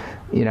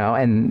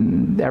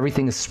 And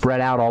everything is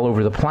spread out all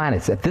over the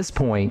planet. At this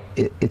point,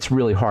 it's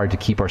really hard to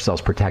keep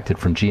ourselves protected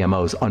from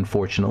GMOs,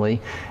 unfortunately,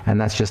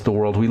 and that's just the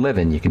world we live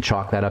in. You can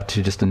chalk that up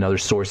to just another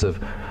source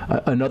of,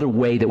 another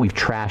way that we've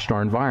trashed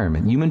our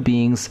environment. Human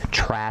beings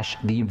trash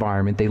the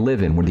environment they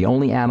live in. We're the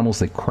only animals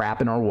that crap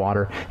in our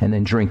water and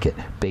then drink it,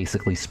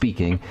 basically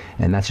speaking,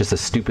 and that's just a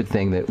stupid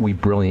thing that we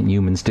brilliant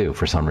humans do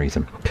for some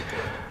reason.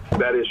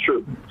 That is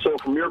true. So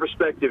from your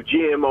perspective,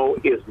 GMO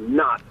is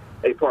not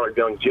a part of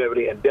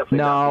longevity, and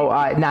definitely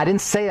I didn't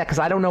say that because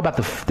I don't know about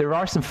there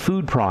are some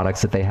food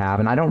products that they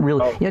have, and I don't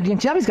really,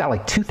 longevity's got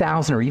like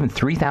 2,000 or even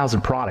 3,000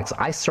 products.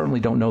 I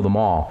certainly don't know them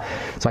all,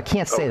 so I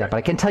can't say that, but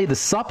I can tell you the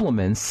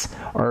supplements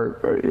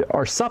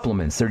are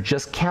supplements. They're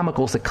just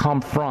chemicals that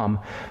come from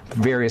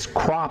various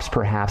crops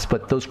perhaps,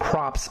 but those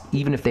crops,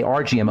 even if they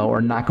are GMO,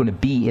 are not going to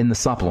be in the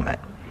supplement.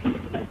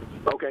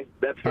 Okay,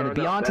 that's fair And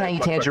the enough. Beyond Tangy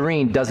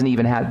Tangerine doesn't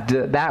even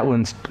have, that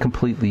one's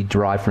completely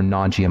derived from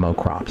non-GMO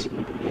crops.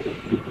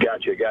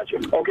 Gotcha.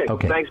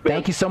 Okay. Thanks, Ben.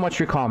 Thank you so much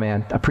for your call,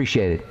 man.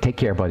 Appreciate it. Take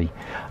care, buddy.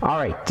 All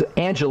right,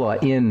 Angela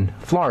in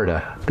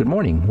Florida. Good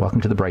morning.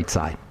 Welcome to the Bright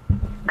Side.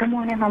 Good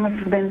morning,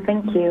 Mr. Ben.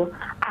 Thank you.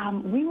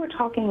 We were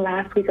talking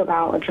last week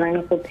about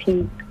adrenal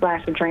fatigue /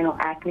 adrenal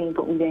acne,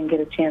 but we didn't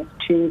get a chance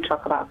to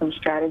talk about some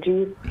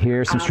strategies.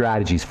 Here's some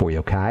strategies for you,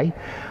 okay?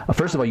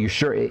 First of all,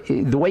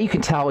 the way you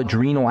can tell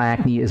adrenal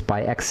acne is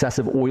by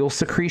excessive oil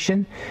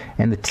secretion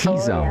and the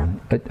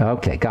T-zone. Oh, yeah.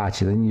 Okay,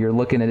 gotcha. Then you're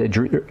looking at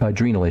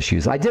adrenal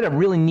issues. I did a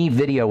really neat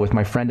video with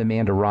my friend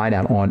Amanda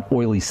Rideout on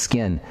oily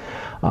skin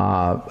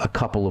a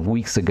couple of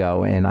weeks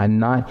ago, and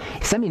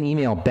send me an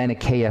email,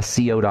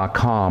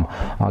 ben@ksco.com.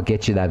 I'll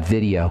get you that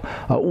video.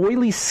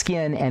 Oily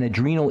skin and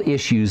adrenal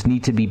issues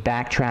need to be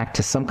backtracked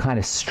to some kind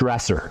of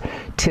stressor.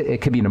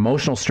 It could be an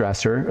emotional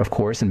stressor, of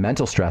course, and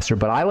mental stressor,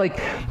 but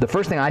the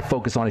first thing I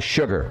focus on is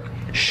sugar.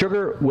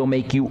 Sugar will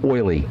make you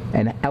oily,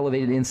 and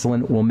elevated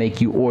insulin will make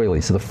you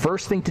oily. So the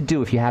first thing to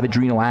do if you have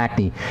adrenal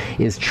acne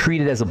is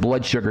treat it as a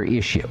blood sugar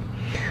issue.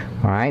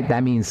 All right,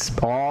 that means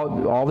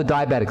all the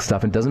diabetic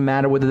stuff. It doesn't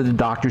matter whether the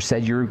doctor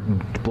said your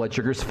blood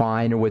sugar is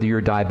fine or whether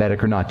you're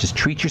diabetic or not. Just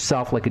treat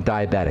yourself like a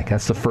diabetic.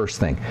 That's the first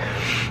thing.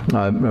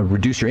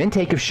 Reduce your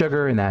intake of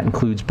sugar, and that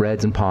includes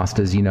breads and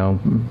pastas.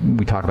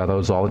 We talk about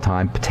those all the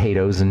time,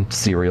 potatoes and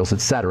cereals,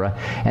 etc.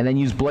 And then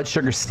use blood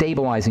sugar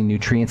stabilizing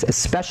nutrients,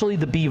 especially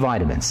the B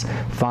vitamins,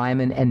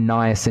 thiamine and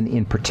niacin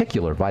in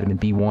particular, vitamin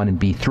B1 and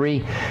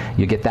B3.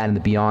 You get that in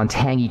the Beyond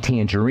Tangy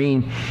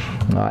Tangerine,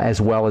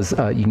 as well as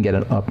you can get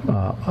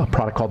a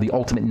product called the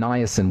Ultimate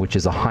Niacin, which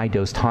is a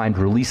high-dose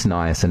timed-release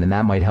niacin, and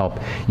that might help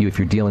you if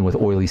you're dealing with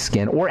oily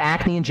skin or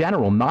acne in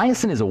general.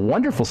 Niacin is a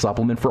wonderful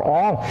supplement for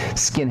all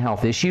skin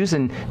health issues,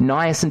 and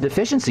niacin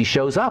deficiency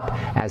shows up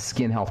as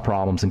skin health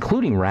problems,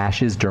 including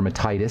rashes,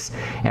 dermatitis,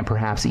 and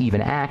perhaps even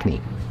acne.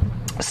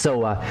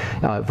 So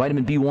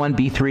vitamin B1,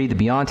 B3, the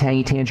Beyond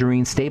Tangy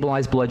Tangerine,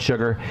 stabilize blood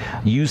sugar.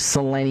 Use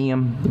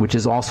selenium, which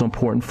is also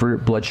important for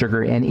blood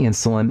sugar and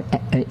insulin,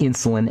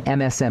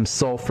 MSM,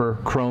 sulfur,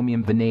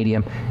 chromium,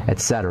 vanadium,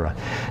 etc.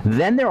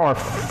 Then there are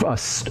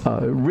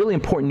really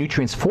important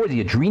nutrients for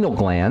the adrenal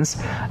glands.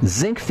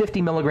 Zinc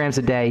 50 milligrams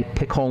a day,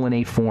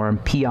 picolinate form,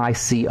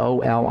 picolinate,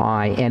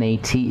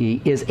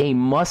 is a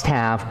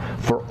must-have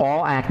for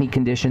all acne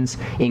conditions,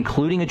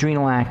 including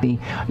adrenal acne.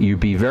 You'd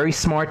be very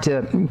smart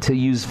to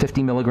use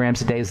 50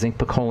 milligrams a day of zinc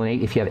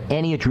picolinate if you have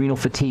any adrenal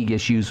fatigue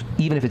issues,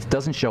 even if it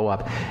doesn't show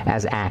up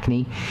as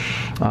acne.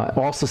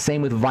 Also,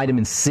 same with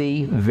vitamin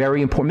C,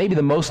 very important. Maybe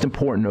the most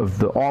important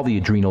of all the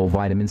adrenal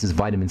vitamins is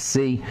vitamin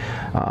C,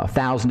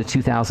 1,000 to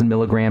 2,000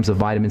 milligrams of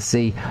vitamin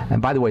C.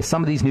 And by the way,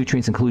 some of these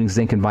nutrients, including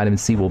zinc and vitamin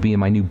C, will be in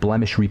my new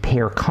Blemish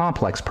Repair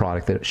Complex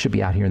product that should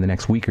be out here in the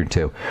next week or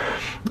two.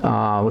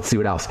 Let's see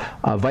what else.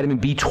 Vitamin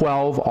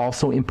B12,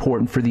 also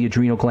important for the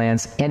adrenal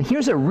glands. And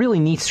here's a really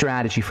neat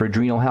strategy for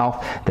adrenal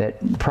health that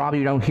probably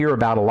you don't hear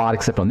about a lot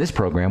except on this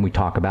program. We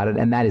talk about it,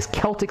 and that is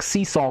Celtic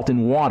sea salt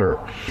in water.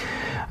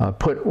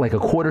 Put like a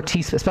quarter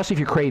teaspoon, especially if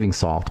you're craving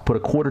salt. Put a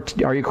quarter.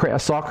 Are you a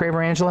salt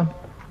craver, Angela?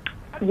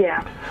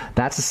 Yeah.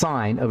 That's a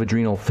sign of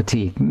adrenal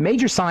fatigue.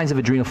 Major signs of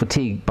adrenal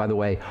fatigue, by the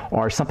way,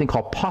 are something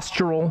called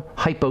postural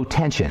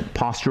hypotension.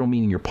 Postural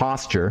meaning your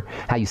posture,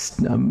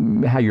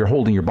 how you're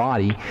holding your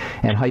body,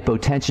 and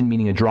hypotension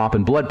meaning a drop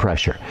in blood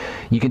pressure.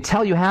 You can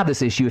tell you have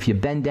this issue if you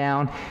bend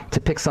down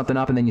to pick something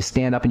up and then you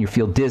stand up and you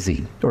feel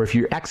dizzy, or if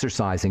you're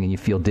exercising and you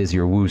feel dizzy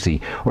or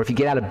woozy, or if you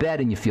get out of bed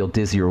and you feel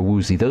dizzy or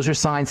woozy. Those are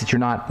signs that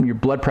your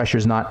blood pressure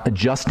is not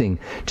adjusting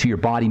to your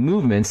body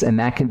movements, and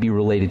that can be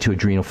related to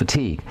adrenal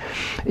fatigue.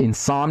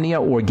 Insomnia,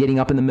 or getting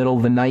up in the middle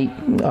of the night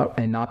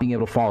and not being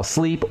able to fall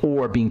asleep,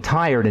 or being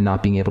tired and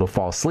not being able to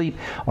fall asleep,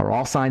 are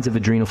all signs of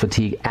adrenal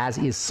fatigue, as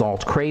is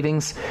salt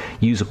cravings.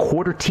 Use a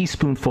quarter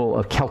teaspoonful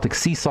of Celtic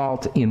sea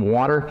salt in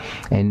water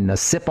and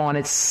sip on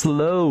it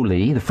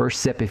slowly. The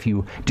first sip, if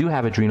you do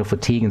have adrenal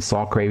fatigue and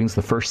salt cravings,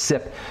 the first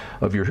sip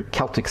of your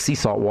Celtic sea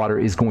salt water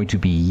is going to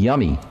be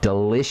yummy,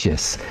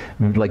 delicious,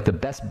 like the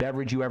best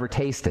beverage you ever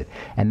tasted.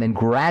 And then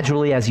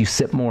gradually, as you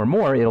sip more and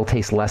more, it'll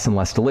taste less and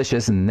less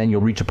delicious, and then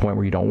you'll reach a point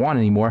where you don't want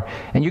it anymore,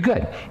 and you're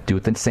good. Do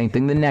it the same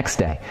thing the next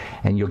day,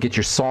 and you'll get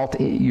your salt,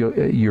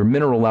 your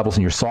mineral levels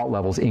and your salt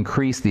levels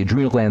increase. The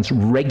adrenal glands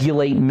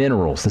regulate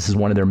minerals. This is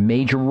one of their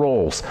major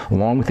roles,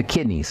 along with the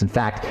kidneys. In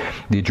fact,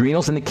 the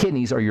adrenals and the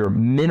kidneys are your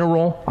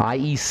mineral,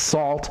 i.e.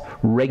 salt,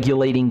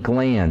 regulating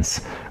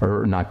glands.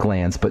 Or not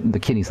glands, but the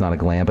kidney's not a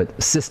gland,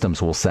 but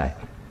systems, we'll say.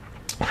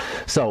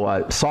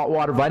 So salt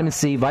water, vitamin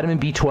C, vitamin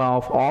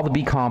B12, all the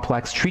B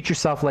complex. Treat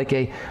yourself like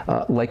a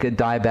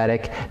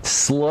diabetic.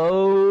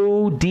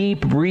 Slow,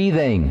 deep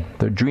breathing.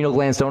 The adrenal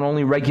glands don't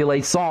only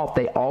regulate salt,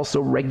 they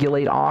also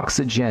regulate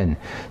oxygen.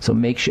 So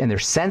make sure, and they're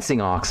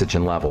sensing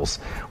oxygen levels.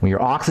 When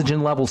your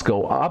oxygen levels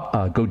go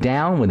up, go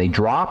down, when they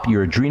drop,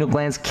 your adrenal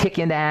glands kick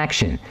into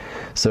action.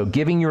 So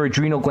giving your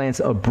adrenal glands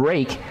a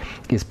break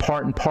is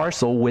part and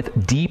parcel with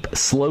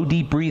slow,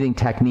 deep breathing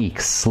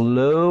techniques.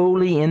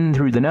 Slowly in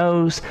through the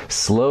nose,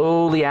 slowly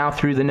slowly out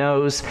through the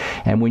nose.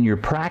 And when you're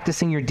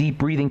practicing your deep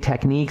breathing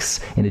techniques,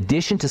 in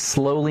addition to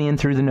slowly in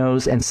through the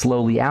nose and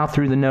slowly out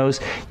through the nose,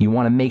 you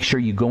want to make sure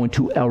you go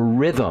into a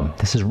rhythm.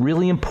 This is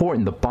really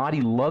important. The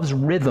body loves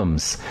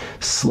rhythms.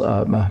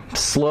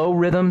 Slow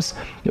rhythms.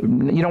 You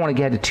don't want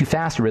to get into too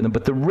fast a rhythm,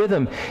 but the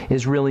rhythm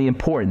is really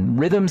important.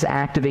 Rhythms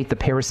activate the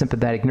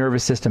parasympathetic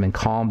nervous system and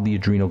calm the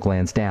adrenal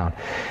glands down.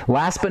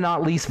 Last but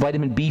not least,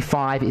 vitamin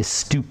B5 is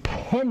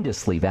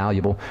stupendously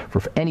valuable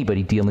for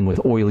anybody dealing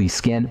with oily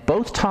skin,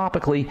 both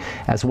topically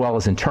as well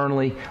as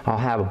internally. I'll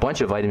have a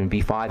bunch of vitamin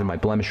B5 in my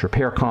blemish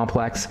repair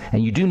complex,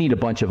 and you do need a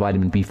bunch of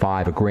vitamin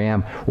B5, a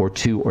gram or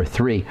 2 or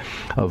 3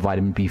 of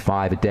vitamin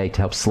B5 a day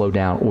to help slow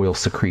down oil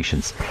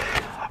secretions.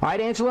 All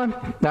right,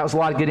 Angela, that was a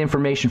lot of good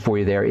information for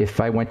you there.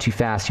 If I went too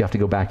fast, you have to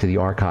go back to the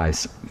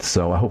archives.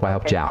 So I hope I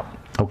helped you out.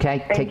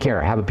 Okay, take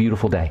care. Have a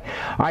beautiful day.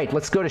 All right,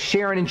 let's go to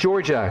Sharon in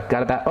Georgia.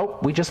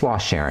 We just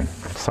lost Sharon.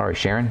 Sorry,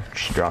 Sharon.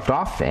 She dropped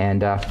off,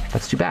 and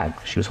that's too bad.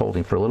 She was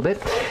holding for a little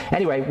bit.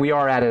 Anyway, we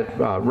are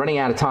running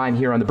out of time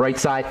here on the bright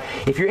side.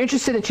 If you're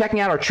interested in checking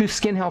out our Truth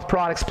Skin Health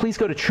products, please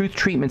go to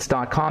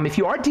truthtreatments.com. If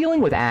you are dealing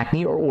with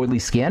acne or oily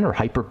skin or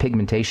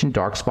hyperpigmentation,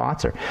 dark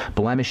spots or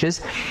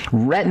blemishes,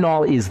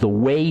 retinol is the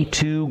way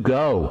to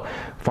go.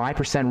 5%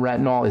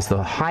 retinol is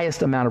the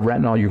highest amount of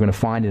retinol you're going to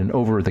find in an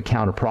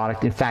over-the-counter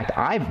product. In fact,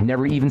 I've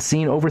never even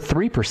seen over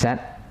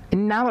 3%.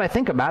 And now that I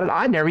think about it,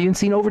 I've never even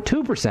seen over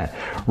 2%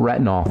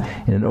 retinol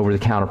in an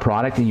over-the-counter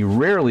product, and you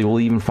rarely will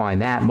even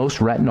find that. Most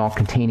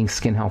retinol-containing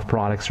skin health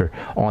products are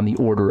on the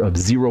order of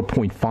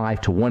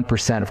 0.5 to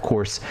 1%. Of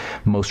course,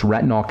 most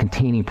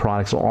retinol-containing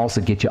products will also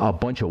get you a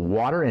bunch of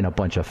water and a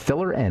bunch of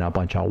filler and a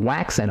bunch of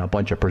wax and a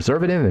bunch of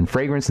preservative and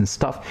fragrance and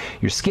stuff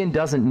your skin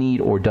doesn't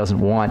need or doesn't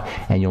want,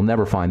 and you'll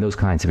never find those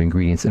kinds of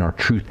ingredients in our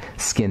Truth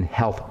Skin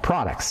Health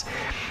products.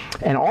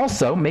 And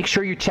also, make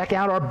sure you check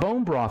out our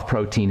bone broth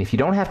protein. If you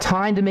don't have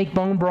time to make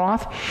bone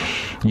broth,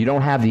 you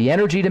don't have the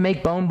energy to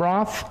make bone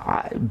broth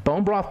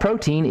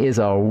protein is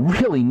a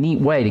really neat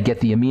way to get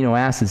the amino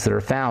acids that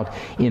are found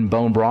in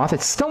bone broth.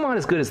 It's still not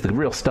as good as the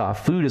real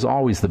stuff. Food is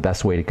always the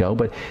best way to go.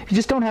 But if you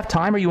just don't have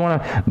time, or you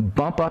want to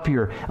bump up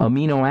your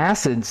amino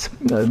acids,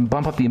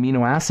 bump up the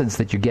amino acids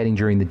that you're getting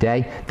during the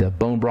day, the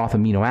bone broth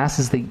amino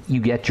acids that you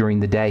get during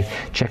the day,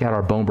 check out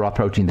our bone broth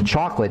protein. The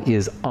chocolate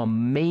is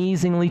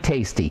amazingly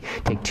tasty.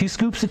 Take 2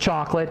 scoops of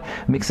chocolate,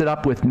 mix it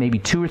up with maybe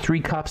 2 or 3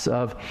 cups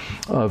of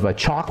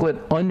chocolate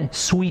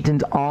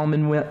unsweetened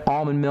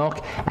almond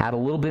milk, add a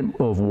little bit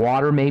of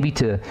water maybe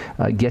to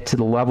get to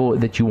the level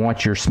that you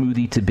want your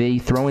smoothie to be.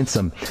 Throw in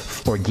some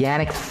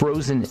organic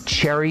frozen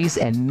cherries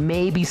and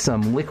maybe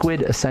some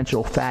liquid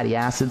essential fatty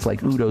acids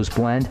like Udo's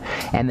Blend,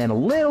 and then a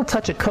little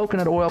touch of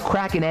coconut oil.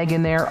 Crack an egg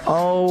in there.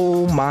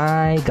 Oh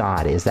my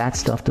God, is that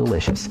stuff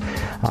delicious.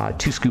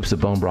 2 scoops of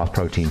bone broth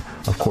protein.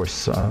 Of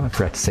course, I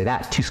forgot to say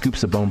that. 2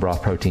 scoops of bone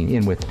broth protein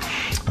in with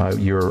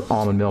your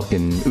almond milk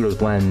and Udo's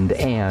Blend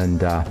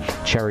and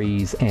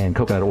cherries and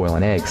coconut oil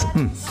and eggs.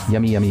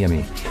 Yummy, yummy,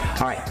 yummy.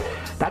 All right.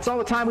 That's all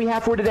the time we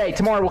have for today.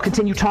 Tomorrow we'll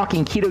continue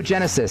talking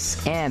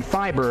ketogenesis and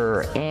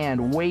fiber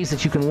and ways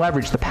that you can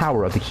leverage the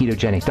power of the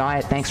ketogenic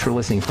diet. Thanks for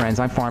listening, friends.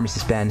 I'm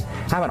Pharmacist Ben.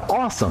 Have an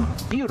awesome,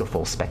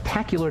 beautiful,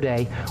 spectacular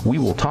day. We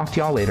will talk to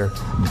y'all later.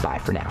 Bye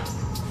for now.